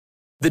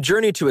The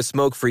journey to a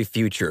smoke-free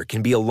future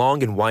can be a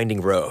long and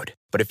winding road,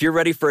 but if you're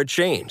ready for a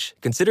change,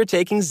 consider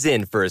taking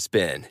Zyn for a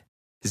spin.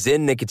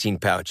 Zyn nicotine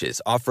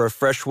pouches offer a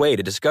fresh way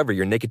to discover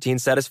your nicotine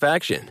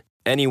satisfaction.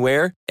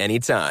 Anywhere,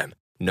 anytime.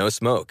 No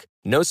smoke,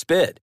 no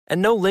spit,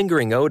 and no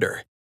lingering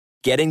odor.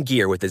 Get in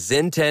gear with the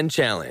Zyn 10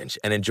 Challenge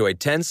and enjoy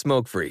 10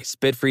 smoke-free,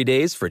 spit-free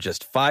days for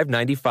just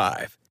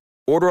 $5.95.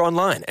 Order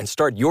online and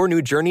start your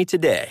new journey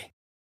today.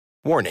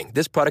 Warning,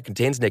 this product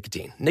contains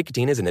nicotine.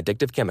 Nicotine is an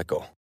addictive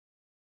chemical.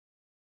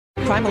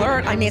 Crime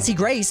Alert, I'm Nancy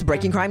Grace.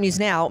 Breaking crime news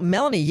now.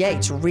 Melanie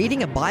Yates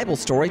reading a Bible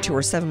story to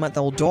her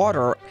 7-month-old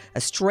daughter.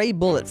 A stray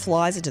bullet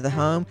flies into the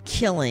home,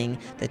 killing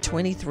the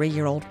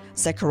 23-year-old.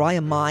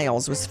 Zechariah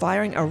Miles was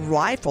firing a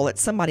rifle at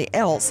somebody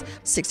else.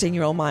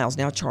 16-year-old Miles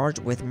now charged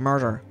with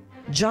murder.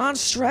 John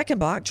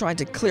Streckenbach tried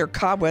to clear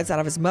cobwebs out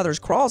of his mother's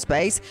crawl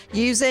space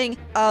using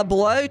a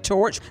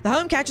blowtorch. The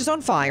home catches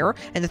on fire,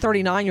 and the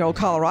 39-year-old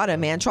Colorado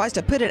man tries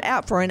to put it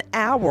out for an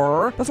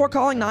hour before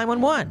calling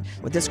 911.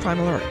 With this Crime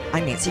Alert,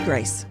 I'm Nancy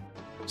Grace.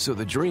 So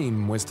the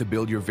dream was to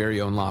build your very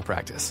own law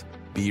practice.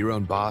 Be your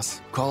own boss,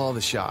 call all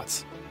the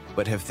shots.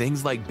 But have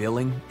things like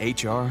billing,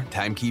 HR,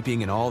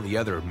 timekeeping, and all the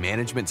other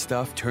management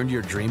stuff turned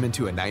your dream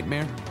into a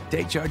nightmare?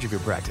 Take charge of your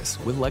practice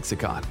with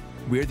Lexicon.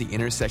 We're the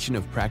intersection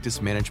of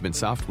practice management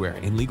software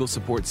and legal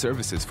support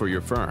services for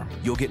your firm.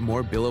 You'll get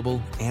more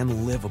billable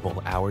and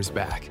livable hours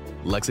back.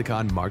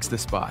 Lexicon marks the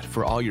spot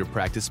for all your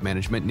practice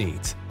management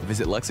needs.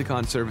 Visit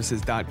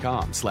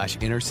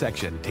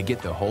lexiconservices.com/intersection to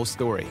get the whole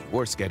story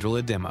or schedule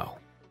a demo.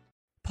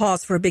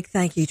 Pause for a big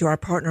thank you to our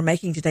partner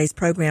making today's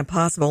program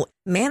possible.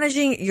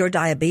 Managing your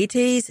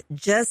diabetes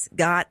just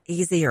got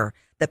easier.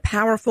 The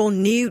powerful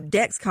new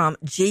Dexcom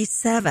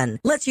G7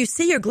 lets you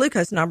see your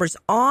glucose numbers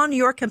on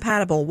your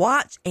compatible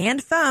watch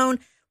and phone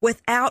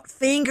without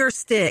finger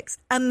sticks.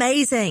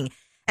 Amazing.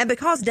 And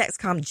because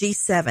Dexcom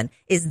G7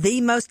 is the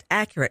most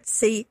accurate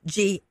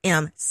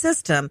CGM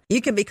system,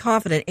 you can be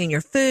confident in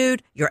your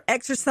food, your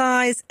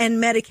exercise, and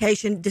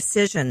medication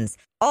decisions.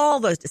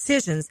 All those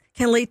decisions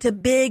can lead to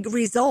big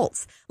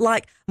results,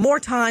 like more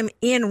time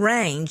in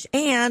range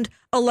and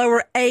a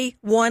lower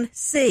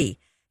A1C.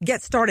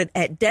 Get started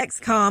at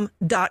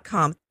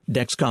Dexcom.com.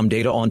 Dexcom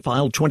data on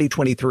file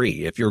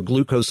 2023. If your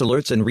glucose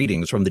alerts and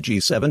readings from the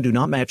G7 do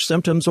not match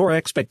symptoms or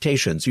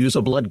expectations, use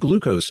a blood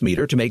glucose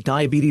meter to make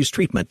diabetes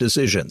treatment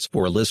decisions.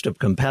 For a list of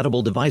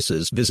compatible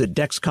devices, visit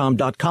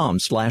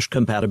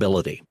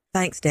Dexcom.com/compatibility.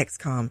 Thanks,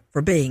 Dexcom,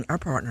 for being our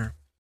partner.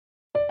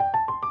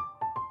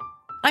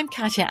 I'm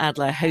Katya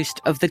Adler, host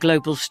of The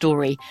Global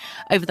Story.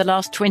 Over the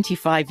last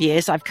 25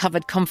 years, I've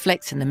covered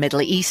conflicts in the Middle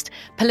East,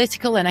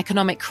 political and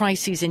economic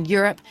crises in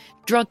Europe,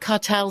 drug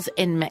cartels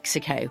in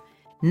Mexico.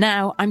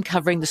 Now I'm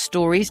covering the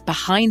stories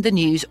behind the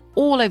news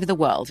all over the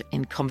world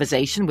in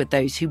conversation with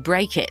those who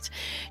break it.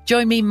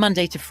 Join me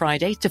Monday to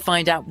Friday to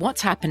find out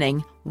what's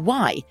happening,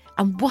 why,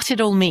 and what it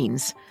all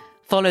means.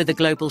 Follow The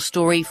Global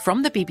Story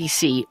from the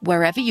BBC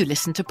wherever you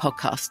listen to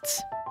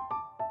podcasts.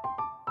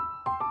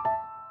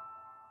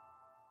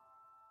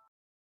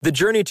 The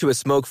journey to a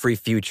smoke-free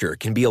future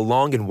can be a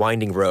long and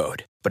winding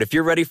road, but if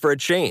you're ready for a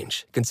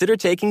change, consider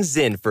taking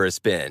Zyn for a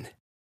spin.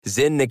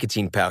 Zyn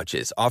nicotine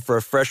pouches offer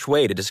a fresh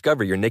way to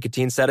discover your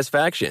nicotine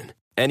satisfaction.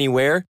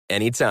 Anywhere,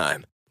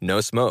 anytime.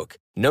 No smoke,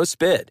 no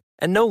spit,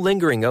 and no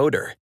lingering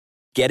odor.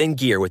 Get in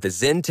gear with the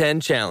Zyn 10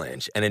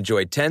 Challenge and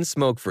enjoy 10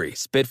 smoke-free,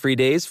 spit-free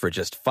days for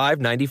just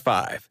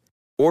 $5.95.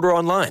 Order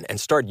online and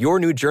start your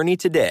new journey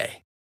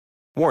today.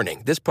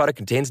 Warning, this product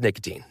contains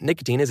nicotine.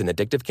 Nicotine is an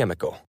addictive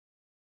chemical.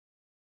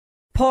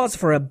 Pause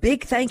for a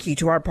big thank you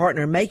to our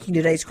partner making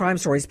today's crime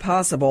stories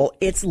possible.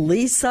 It's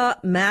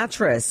Leesa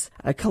Mattress,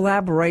 a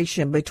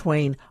collaboration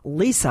between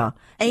Leesa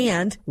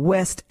and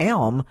West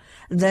Elm.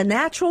 The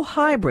natural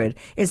hybrid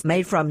is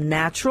made from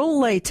natural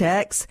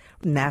latex,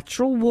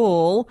 natural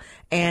wool,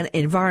 and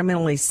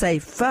environmentally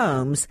safe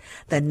foams.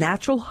 The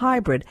natural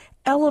hybrid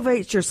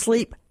elevates your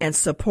sleep and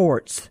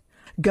supports.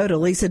 Go to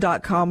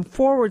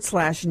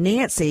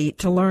Leesa.com/Nancy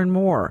to learn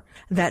more.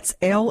 That's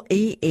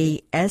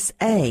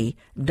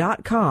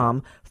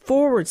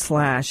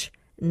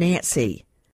LEESA.com/Nancy.